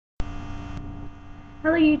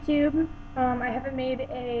Hello YouTube. I haven't made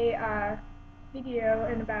a video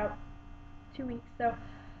in about 2 weeks, so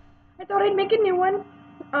I thought I'd make a new one.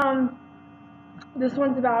 Um, this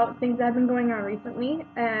one's about things that have been going on recently,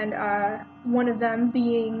 and one of them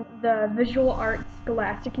being the Visual Arts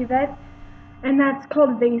Scholastic event, and that's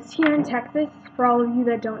called V.A.S.E here in Texas, for all of you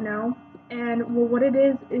that don't know. And well, what it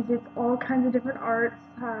is it's all kinds of different arts,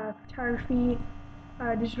 photography,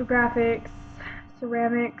 digital graphics,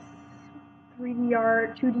 ceramics, 3D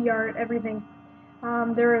art, 2D art, everything.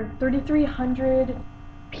 There are 3,300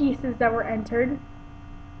 pieces that were entered.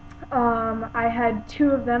 I had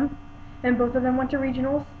two of them, and both of them went to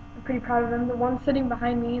regionals. I'm pretty proud of them. The one's sitting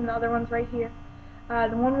behind me, and the other one's right here.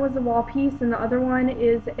 The one was a wall piece, and the other one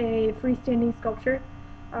is a freestanding sculpture.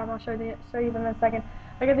 I'll show you them in a second.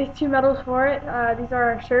 I got these two medals for it. These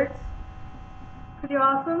are our shirts. Pretty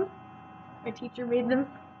awesome. My teacher made them.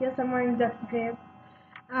 Yes, I'm wearing dusty pants.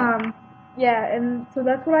 Um, yeah, and so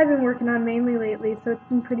that's what I've been working on mainly lately, so it's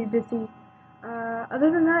been pretty busy. Other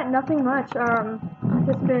than that, nothing much.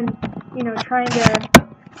 Just been, trying to,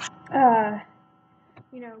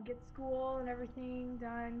 get school and everything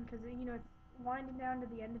done, because, it's winding down to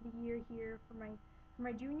the end of the year here for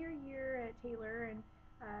my junior year at Taylor, and,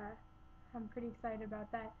 I'm pretty excited about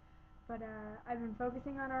that. But, I've been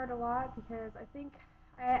focusing on art a lot, because I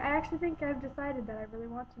actually think I've decided that I really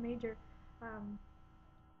want to major, um,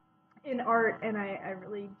 in art, and I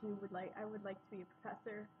really I would like to be a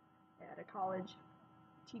professor at a college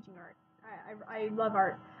teaching art. I love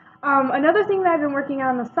art. Another thing that I've been working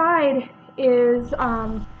on the side is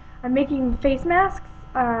I'm making face masks.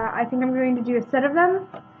 I think I'm going to do a set of them.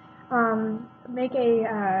 Make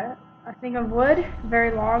a thing of wood, very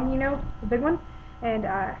long, a big one, and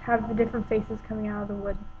have the different faces coming out of the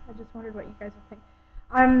wood. I just wondered what you guys would think.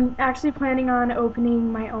 I'm actually planning on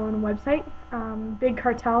opening my own website, Big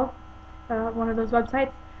Cartel, one of those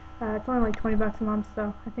websites. It's only like 20 bucks a month,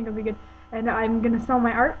 so I think it'll be good. And I'm gonna sell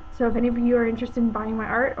my art. So if any of you are interested in buying my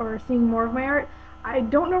art or seeing more of my art, I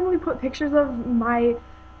don't normally put pictures of my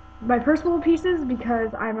personal pieces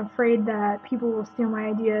because I'm afraid that people will steal my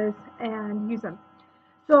ideas and use them.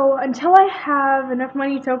 So until I have enough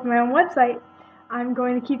money to open my own website, I'm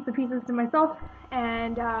going to keep the pieces to myself.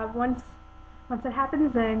 And once that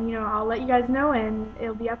happens, then I'll let you guys know, and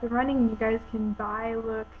it'll be up and running. And you guys can buy,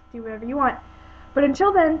 look, do whatever you want. But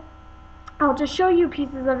until then, I'll just show you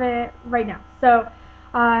pieces of it right now. So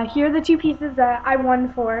here are the two pieces that I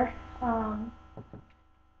won for.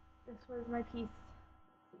 This was my piece.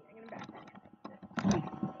 I'm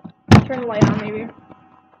gonna turn the light on, maybe.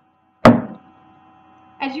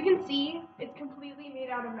 As you can see, it's completely made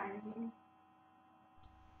out of magazine.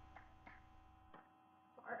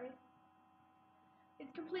 Sorry.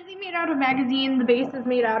 It's completely made out of magazine. The base is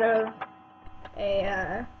made out of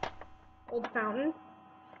a old fountain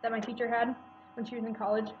that my teacher had when she was in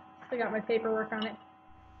college. Still got my paperwork on it.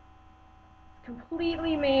 It's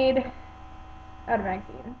completely made out of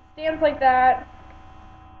magazine. Stands like that.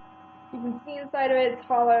 You can see inside of it, it's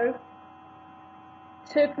hollow.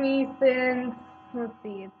 Took me since, let's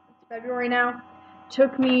see, it's February now.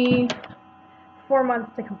 Took me 4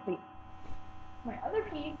 months to complete. My other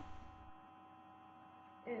piece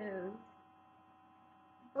is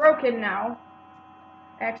broken now.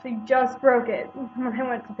 I actually just broke it when I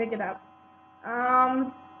went to pick it up.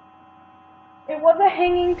 It was a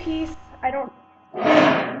hanging piece. I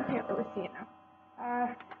can't really see it now.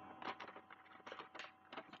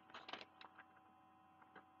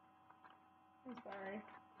 I'm sorry.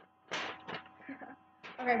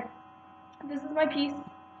 Okay, this is my piece.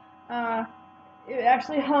 It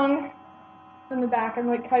actually hung from the back. I'm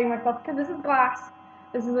like cutting myself because this is glass.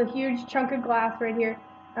 This is a huge chunk of glass right here.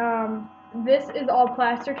 This is all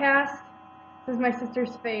plaster cast. This is my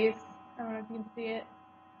sister's face. I don't know if you can see it.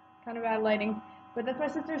 Kind of bad lighting. But that's my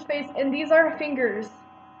sister's face, and these are fingers.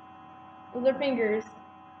 Those are fingers.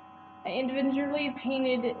 I individually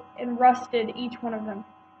painted and rusted each one of them.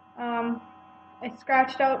 I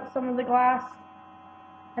scratched out some of the glass,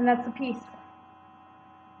 and that's the piece.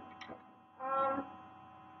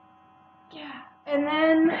 Yeah. And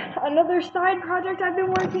then another side project I've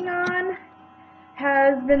been working on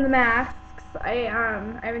has been the masks. I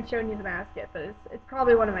haven't shown you the mask yet, but it's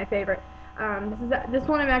probably one of my favorite. This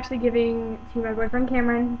one I'm actually giving to my boyfriend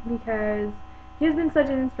Cameron because he's been such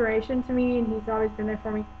an inspiration to me, and he's always been there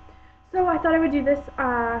for me. So I thought I would do this.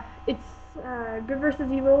 It's Good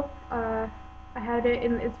versus Evil. I had it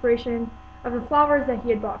in the inspiration of the flowers that he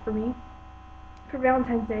had bought for me for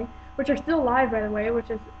Valentine's Day, which are still alive, by the way, which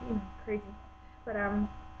is crazy. But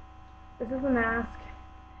this is the mask.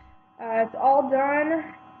 It's all done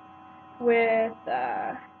with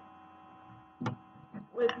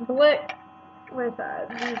with Blick, with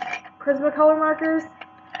these Prismacolor markers.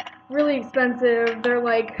 Really expensive. They're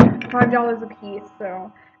like $5 a piece,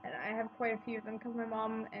 so, and I have quite a few of them because my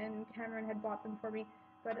mom and Cameron had bought them for me.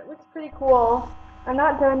 But it looks pretty cool. I'm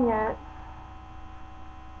not done yet.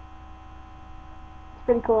 It's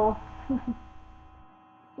pretty cool.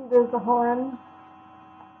 See, there's the horn.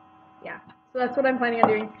 Yeah, so that's what I'm planning on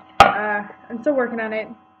doing. I'm still working on it.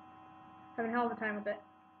 Having a hell of a time with it.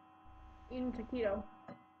 Eating taquito.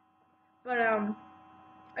 But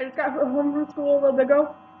I just got home from school a little bit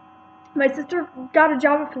ago. My sister got a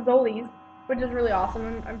job at Fazoli's, which is really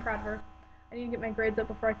awesome. I'm proud of her. I need to get my grades up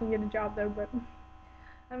before I can get a job though, but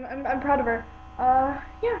I'm proud of her.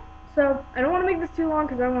 Yeah. So I don't want to make this too long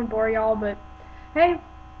because I don't want to bore y'all, but hey,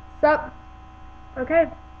 sup? Okay.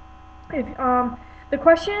 If the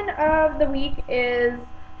question of the week is,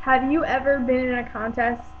 have you ever been in a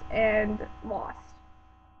contest and lost?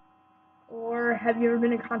 Or have you ever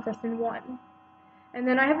been in a contest and won? And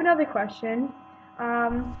then I have another question.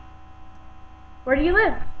 Where do you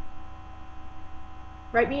live?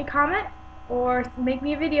 Write me a comment or make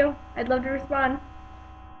me a video. I'd love to respond.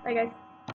 Bye guys.